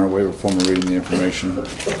guilty, Your Honor. Waiver of formal reading the information.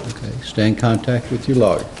 Okay, stay in contact with your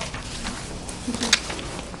lawyer.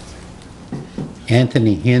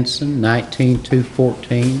 Anthony Henson,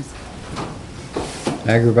 19-214,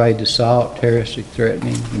 aggravated assault, terroristic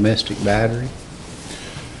threatening, domestic battery.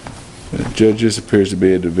 Judge, this appears to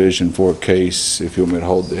be a Division 4 case. If you want me to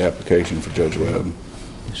hold the application for Judge Webb.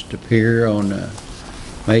 It's to appear on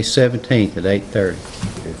May 17th at 8:30.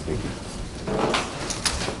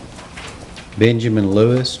 Benjamin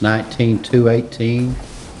Lewis, 19-218,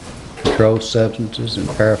 controlled substances and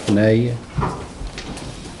paraphernalia.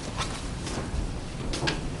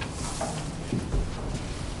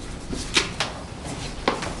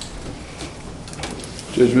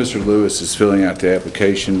 Judge, Mr. Lewis is filling out the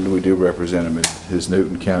application. We do represent him at his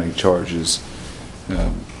Newton County charges.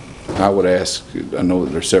 I would ask, I know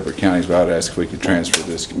that they're separate counties, but I would ask if we could transfer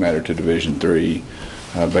this matter to Division 3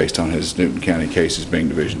 based on his Newton County cases being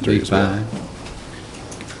Division 3 as well.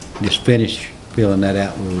 Just finish filling that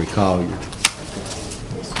out, we'll recall you.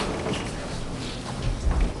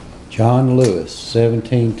 John Lewis,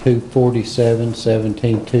 17-247,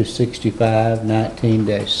 17-265,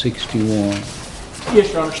 19-61.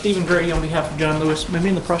 Yes, Your Honor. Stephen Gray on behalf of John Lewis. May me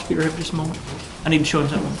and the prosecutor have just a moment? I need to show him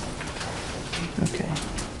something. Okay.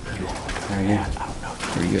 Very good.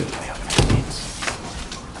 Very good.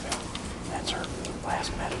 That's her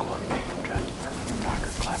last medical update from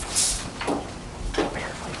Dr. Clapper.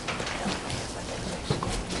 Apparently,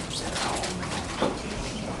 they sent her home.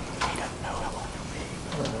 He doesn't know how long it'll be.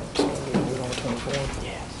 So, on the 24th?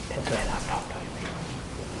 Yes. And then I've talked to him.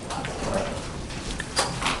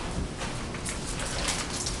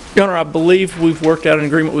 Your Honor, I believe we've worked out an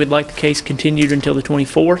agreement. We'd like the case continued until the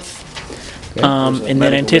 24th. And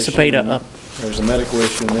then anticipate There's a medical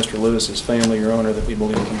issue in Mr. Lewis's family, Your Honor, that we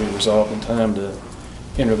believe can be resolved in time to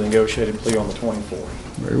enter the negotiated plea on the 24th.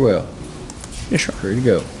 Very well. Yes, sir. Ready to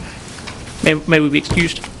go. May we be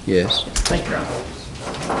excused? Yes. Thank you, Your Honor.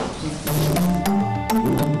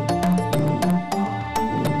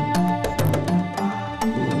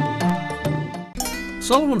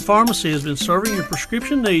 Sullivan Pharmacy has been serving your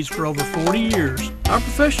prescription needs for over 40 years. Our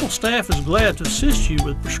professional staff is glad to assist you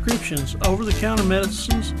with prescriptions, over-the-counter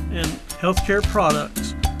medicines, and healthcare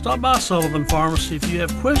products. Stop by Sullivan Pharmacy if you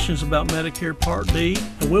have questions about Medicare Part D,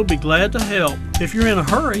 and we'll be glad to help. If you're in a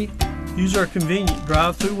hurry, use our convenient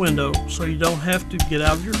drive-through window so you don't have to get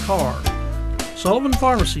out of your car. Sullivan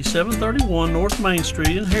Pharmacy, 731 North Main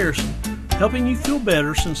Street in Harrison, helping you feel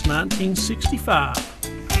better since 1965.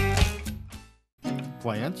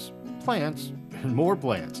 Plants, plants, and more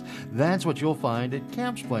plants. That's what you'll find at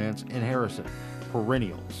Camps Plants in Harrison.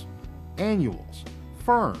 Perennials, annuals,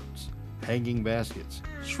 ferns, hanging baskets,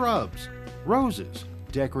 shrubs, roses,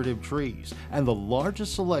 decorative trees, and the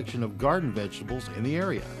largest selection of garden vegetables in the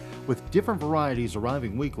area. With different varieties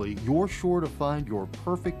arriving weekly, you're sure to find your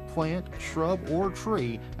perfect plant, shrub, or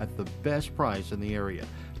tree at the best price in the area.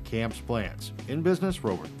 Camps Plants, in business for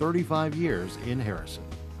over 35 years in Harrison.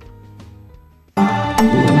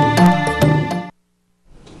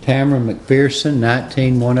 Tamara McPherson,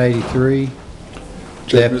 19-183.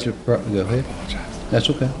 Go ahead. That's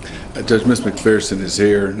okay. Judge, Ms. McPherson is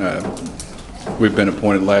here. We've been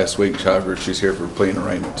appointed last week. However, she's here for plea and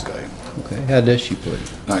arraignment today. Okay. How does she plead?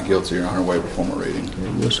 Not guilty, Your Honor. Waiver formal reading. Okay,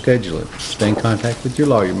 we'll schedule it. Stay in contact with your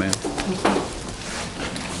lawyer, ma'am.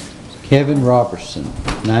 Kevin Robertson,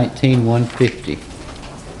 19-150.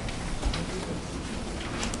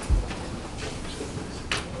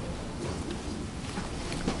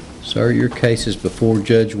 Sir, your case is before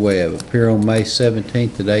Judge Webb. Appear on May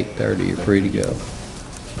 17th at 8:30. You're free to go.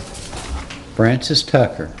 Francis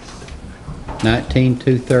Tucker,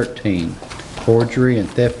 19-213, forgery and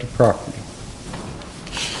theft of property.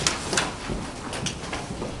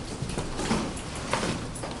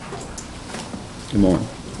 Good morning.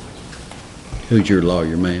 Who's your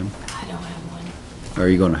lawyer, ma'am? I don't have one. Are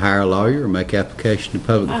you going to hire a lawyer or make application to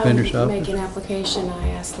public defender's office? Make an application.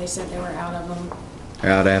 I asked, they said they were out of them.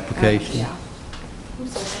 Out application? Yeah.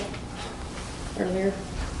 Earlier.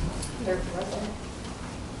 They're right there.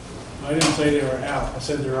 I didn't say they were out. I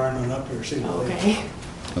said there are none up here. See, okay.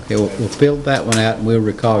 Okay, we'll fill that one out and we'll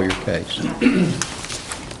recall your case.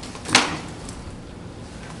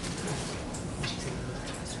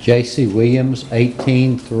 J.C. Williams,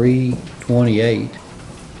 18-328.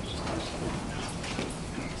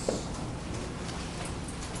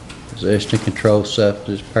 Possession of controlled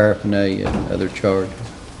substance, paraphernalia, and other charges.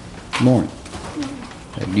 Good morning.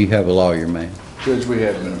 Do you have a lawyer, ma'am? Judge, we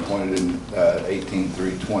have been appointed in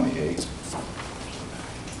 18-328.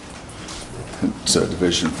 It's a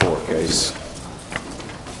Division 4 case.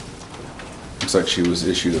 Looks like she was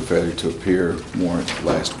issued a failure to appear warrant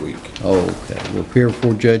last week. Oh, okay. We'll appear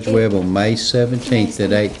before Judge Webb on May 17th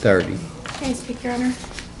at 8:30. Can I speak, Your Honor?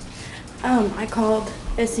 I called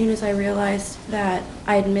as soon as I realized that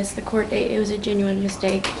I had missed the court date. It was a genuine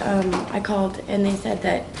mistake. I called and they said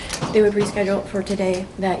that they would reschedule it for today,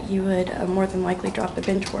 that you would more than likely drop the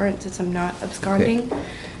bench warrant since I'm not absconding. Okay.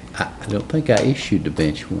 I don't think I issued the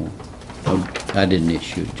bench warrant. Oh, I didn't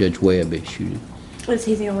issue it. Judge Webb issued it. Was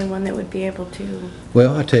he the only one that would be able to?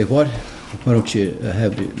 Well, I tell you what, why don't you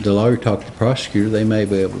have the lawyer talk to the prosecutor? They may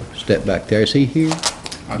be able to step back there. Is he here?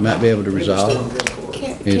 He might be able to resolve.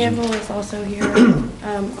 Campbell is also here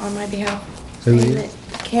on my behalf. Who saying is?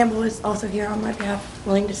 that Campbell is also here on my behalf,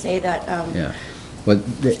 willing to say that. Yeah. Well,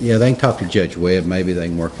 yeah, they can talk to Judge Webb. Maybe they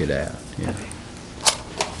can work it out. Yeah.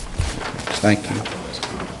 Thank you.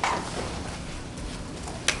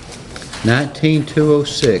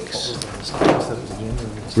 19206.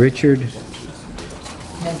 Richard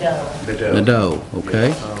Nadeau.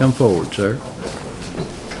 Okay, come forward, sir.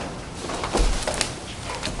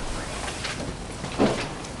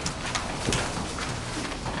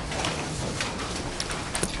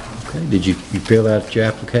 Okay, did you fill out your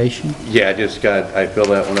application? Yeah, I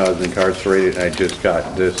filled out when I was incarcerated, and I just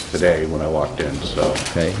got this today when I walked in, so.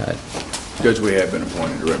 Okay. Judge, we have been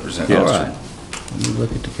appointed to represent All Mr. right. Let me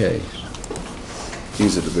look at the case.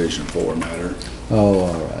 He's a Division 4 matter. Oh,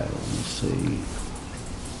 all right. Let me see.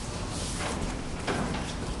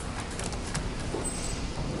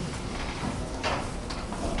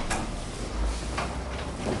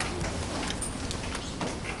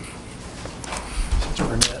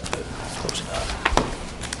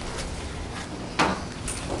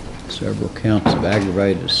 Several counts of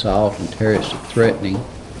aggravated assault and terroristic threatening.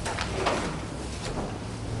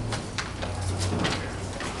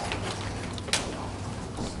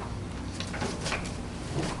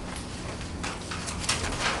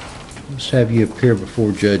 Let's have you appear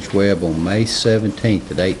before Judge Webb on May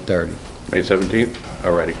 17th at 8:30. May 17th?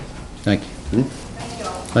 Alrighty. Thank you.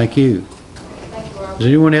 Thank you. Is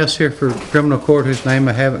anyone else here for criminal court whose name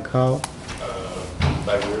I haven't called?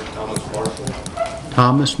 Back here, Thomas Marshall.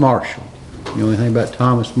 Thomas Marshall. You know anything about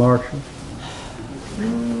Thomas Marshall?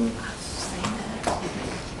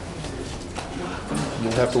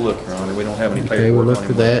 We'll have to look, Your Honor. We don't have any paperwork. Okay, we'll look on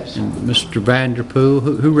for him. that. And Mr. Vanderpool,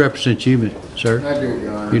 who represents you, sir? I do,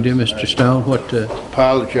 Your Honor. You do, Mr. Stone? What,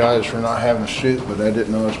 Apologize for not having a suit, but I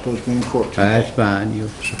didn't know I was supposed to be in court today. That's fine, you'll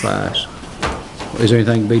suffice. Is there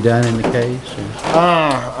anything to be done in the case?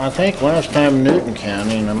 I think last time in Newton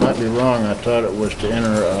County, and I might be wrong, I thought it was to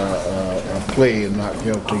enter a plea of not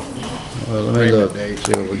guilty. Well, let me look,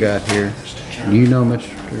 see what we got here. You know, Mr.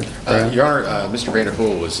 Brown? Your Honor, Mr.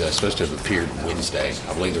 Vanderpool was supposed to have appeared Wednesday.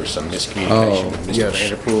 I believe there was some miscommunication with Mr. yes.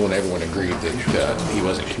 Vanderpool, and everyone agreed that he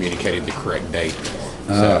wasn't communicated the correct date.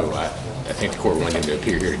 So I think the court wanted him to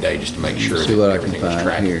appear here today just to make sure See that what I can everything was find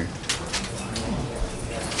tracking. here.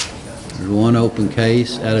 There's one open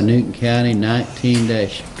case out of Newton County,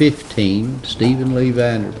 19-15, Stephen Lee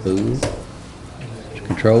Vanderpool. It's a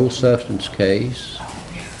controlled substance case.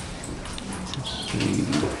 Let's see.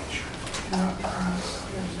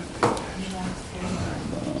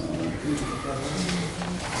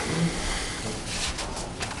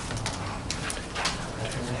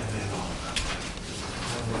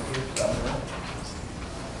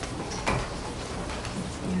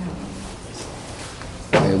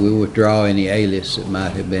 We'll withdraw any alias that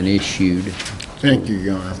might have been issued. Thank you,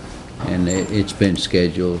 Your Honor. And it's been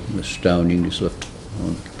scheduled, Mr. Stone, you can just look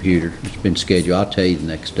on the computer. It's been scheduled. I'll tell you the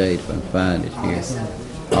next date if I can find it here.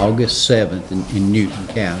 August 7th in Newton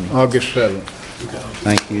County. August 7th.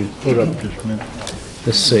 Thank you. Hold up just a minute.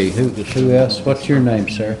 Let's see, who else? What's your name,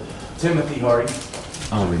 sir? Timothy Hardy.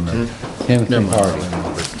 I'll remember. Timothy Hardy.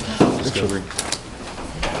 Let's go. Is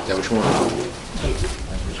that what you want?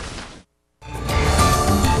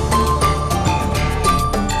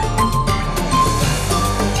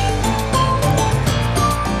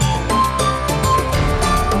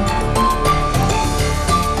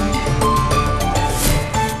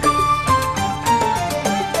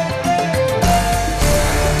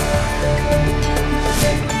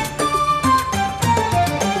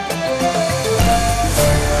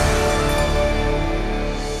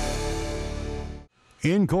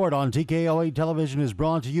 In Court on TKO8 Television is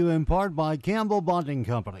brought to you in part by Campbell Bonding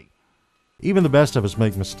Company. Even the best of us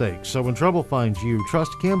make mistakes, so when trouble finds you,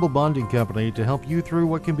 trust Campbell Bonding Company to help you through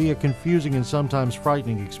what can be a confusing and sometimes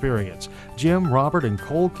frightening experience. Jim, Robert, and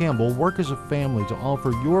Cole Campbell work as a family to offer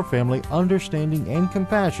your family understanding and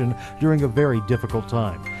compassion during a very difficult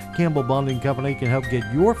time. Campbell Bonding Company can help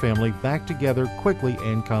get your family back together quickly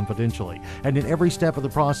and confidentially. And in every step of the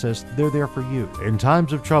process, they're there for you. In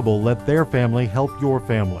times of trouble, let their family help your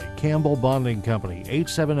family. Campbell Bonding Company,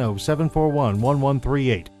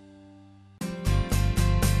 870-741-1138.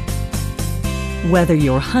 Whether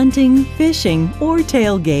you're hunting, fishing, or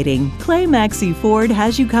tailgating, Clay Maxey Ford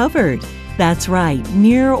has you covered. That's right,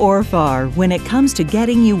 near or far, when it comes to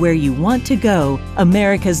getting you where you want to go,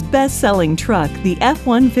 America's best-selling truck, the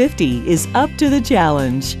F-150, is up to the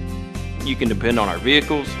challenge. You can depend on our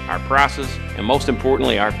vehicles, our prices, and most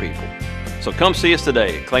importantly, our people. So come see us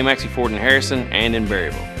today at Clay Maxey Ford in Harrison and in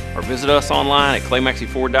Berryville, or visit us online at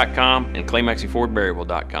claymaxeyford.com and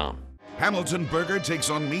claymaxeyfordberryville.com. Hamilton Berger takes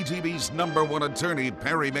on MeTV's #1 attorney,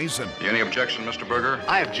 Perry Mason. Any objection, Mr. Berger?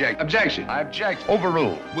 I object. Objection. I object.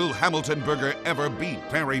 Overruled. Will Hamilton Berger ever beat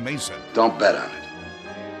Perry Mason? Don't bet on it.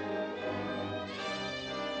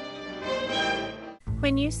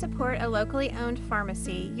 When you support a locally owned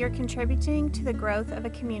pharmacy, you're contributing to the growth of a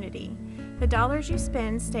community. The dollars you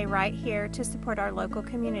spend stay right here to support our local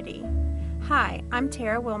community. Hi, I'm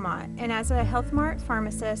Tara Wilmot, and as a Health Mart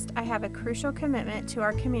pharmacist, I have a crucial commitment to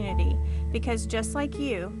our community because just like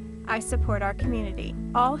you, I support our community.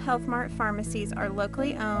 All Health Mart pharmacies are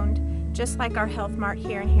locally owned, just like our Health Mart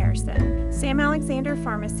here in Harrison. Sam Alexander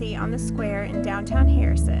Pharmacy on the Square in downtown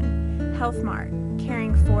Harrison. Health Mart,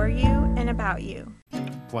 caring for you and about you.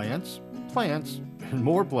 Plants, plants, and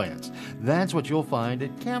more plants. That's what you'll find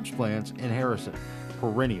at Camps Plants in Harrison.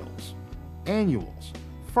 Perennials, annuals,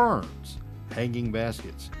 ferns, hanging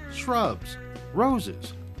baskets, shrubs,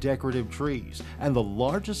 roses, decorative trees, and the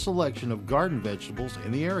largest selection of garden vegetables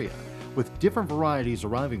in the area. With different varieties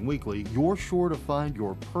arriving weekly, you're sure to find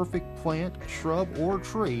your perfect plant, shrub, or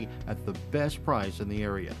tree at the best price in the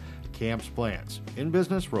area. Camps Plants, in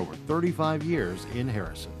business for over 35 years in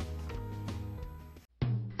Harrison.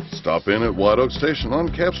 Stop in at White Oak Station on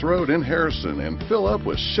Capps Road in Harrison and fill up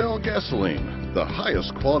with Shell gasoline, the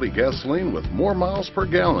highest quality gasoline with more miles per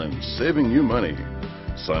gallon, saving you money.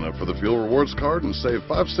 Sign up for the Fuel Rewards card and save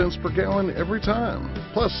 5 cents per gallon every time.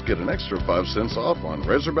 Plus, get an extra 5 cents off on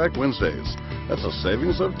Razorback Wednesdays. That's a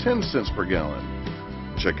savings of 10 cents per gallon.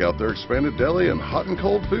 Check out their expanded deli and hot and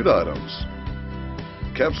cold food items.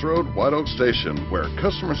 Capps Road, White Oak Station, where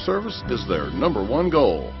customer service is their #1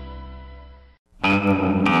 goal.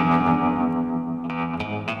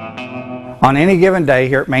 On any given day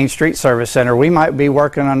here at Main Street Service Center, we might be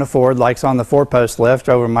working on a Ford like's on the 4-post lift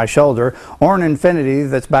over my shoulder, or an Infiniti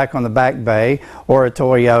that's back on the back bay, or a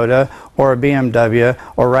Toyota, or a BMW,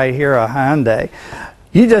 or right here a Hyundai.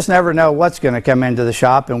 You just never know what's going to come into the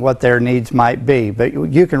shop and what their needs might be, but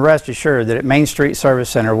you can rest assured that at Main Street Service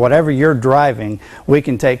Center, whatever you're driving, we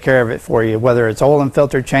can take care of it for you, whether it's oil and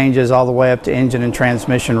filter changes all the way up to engine and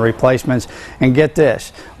transmission replacements. And get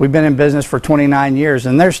this, we've been in business for 29 years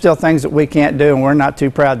and there's still things that we can't do, and we're not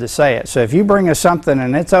too proud to say it. So if you bring us something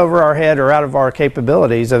and it's over our head or out of our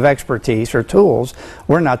capabilities of expertise or tools,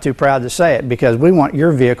 we're not too proud to say it, because we want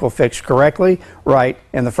your vehicle fixed correctly, right,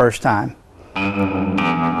 and the first time.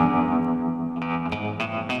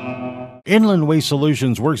 Inland Waste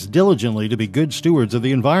Solutions works diligently to be good stewards of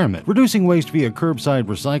the environment. Reducing waste via curbside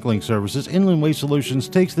recycling services, Inland Waste Solutions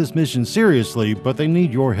takes this mission seriously, but they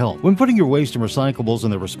need your help. When putting your waste and recyclables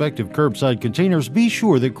in their respective curbside containers, be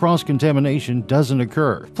sure that cross-contamination doesn't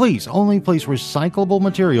occur. Please only place recyclable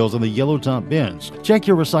materials in the yellow top bins. Check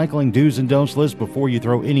your recycling do's and don'ts list before you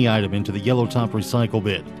throw any item into the yellow top recycle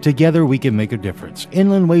bin. Together we can make a difference.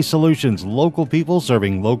 Inland Waste Solutions, local people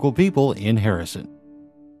serving local people in Harrison.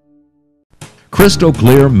 Crystal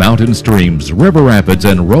clear mountain streams, river rapids,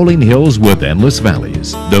 and rolling hills with endless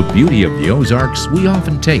valleys. The beauty of the Ozarks we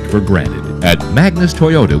often take for granted. At Magnus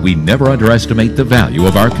Toyota, we never underestimate the value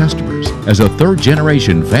of our customers. As a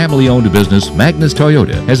third-generation family-owned business, Magnus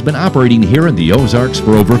Toyota has been operating here in the Ozarks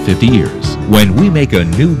for over 50 years. When we make a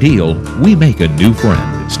new deal, we make a new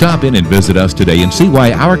friend. Stop in and visit us today and see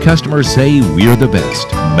why our customers say we're the best.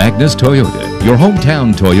 Magnus Toyota, your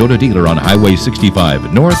hometown Toyota dealer on Highway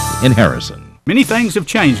 65 North in Harrison. Many things have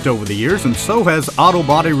changed over the years, and so has auto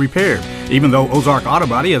body repair. Even though Ozark Auto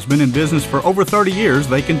Body has been in business for over 30 years,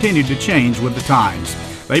 they continue to change with the times.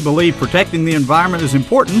 They believe protecting the environment is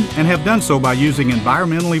important and have done so by using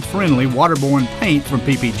environmentally friendly waterborne paint from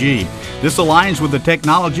PPG. This aligns with the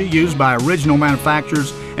technology used by original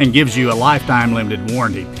manufacturers and gives you a lifetime limited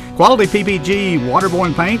warranty. Quality PPG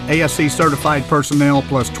waterborne paint, ASC certified personnel,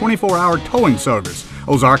 plus 24-hour towing service.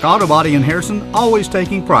 Ozark Auto Body in Harrison, always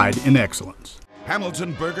taking pride in excellence.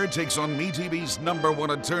 Hamilton Berger takes on MeTV's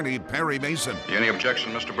 #1 attorney, Perry Mason. Any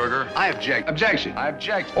objection, Mr. Berger? I object. Objection. I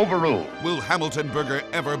object. Overruled. Will Hamilton Berger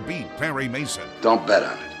ever beat Perry Mason? Don't bet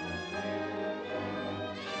on it.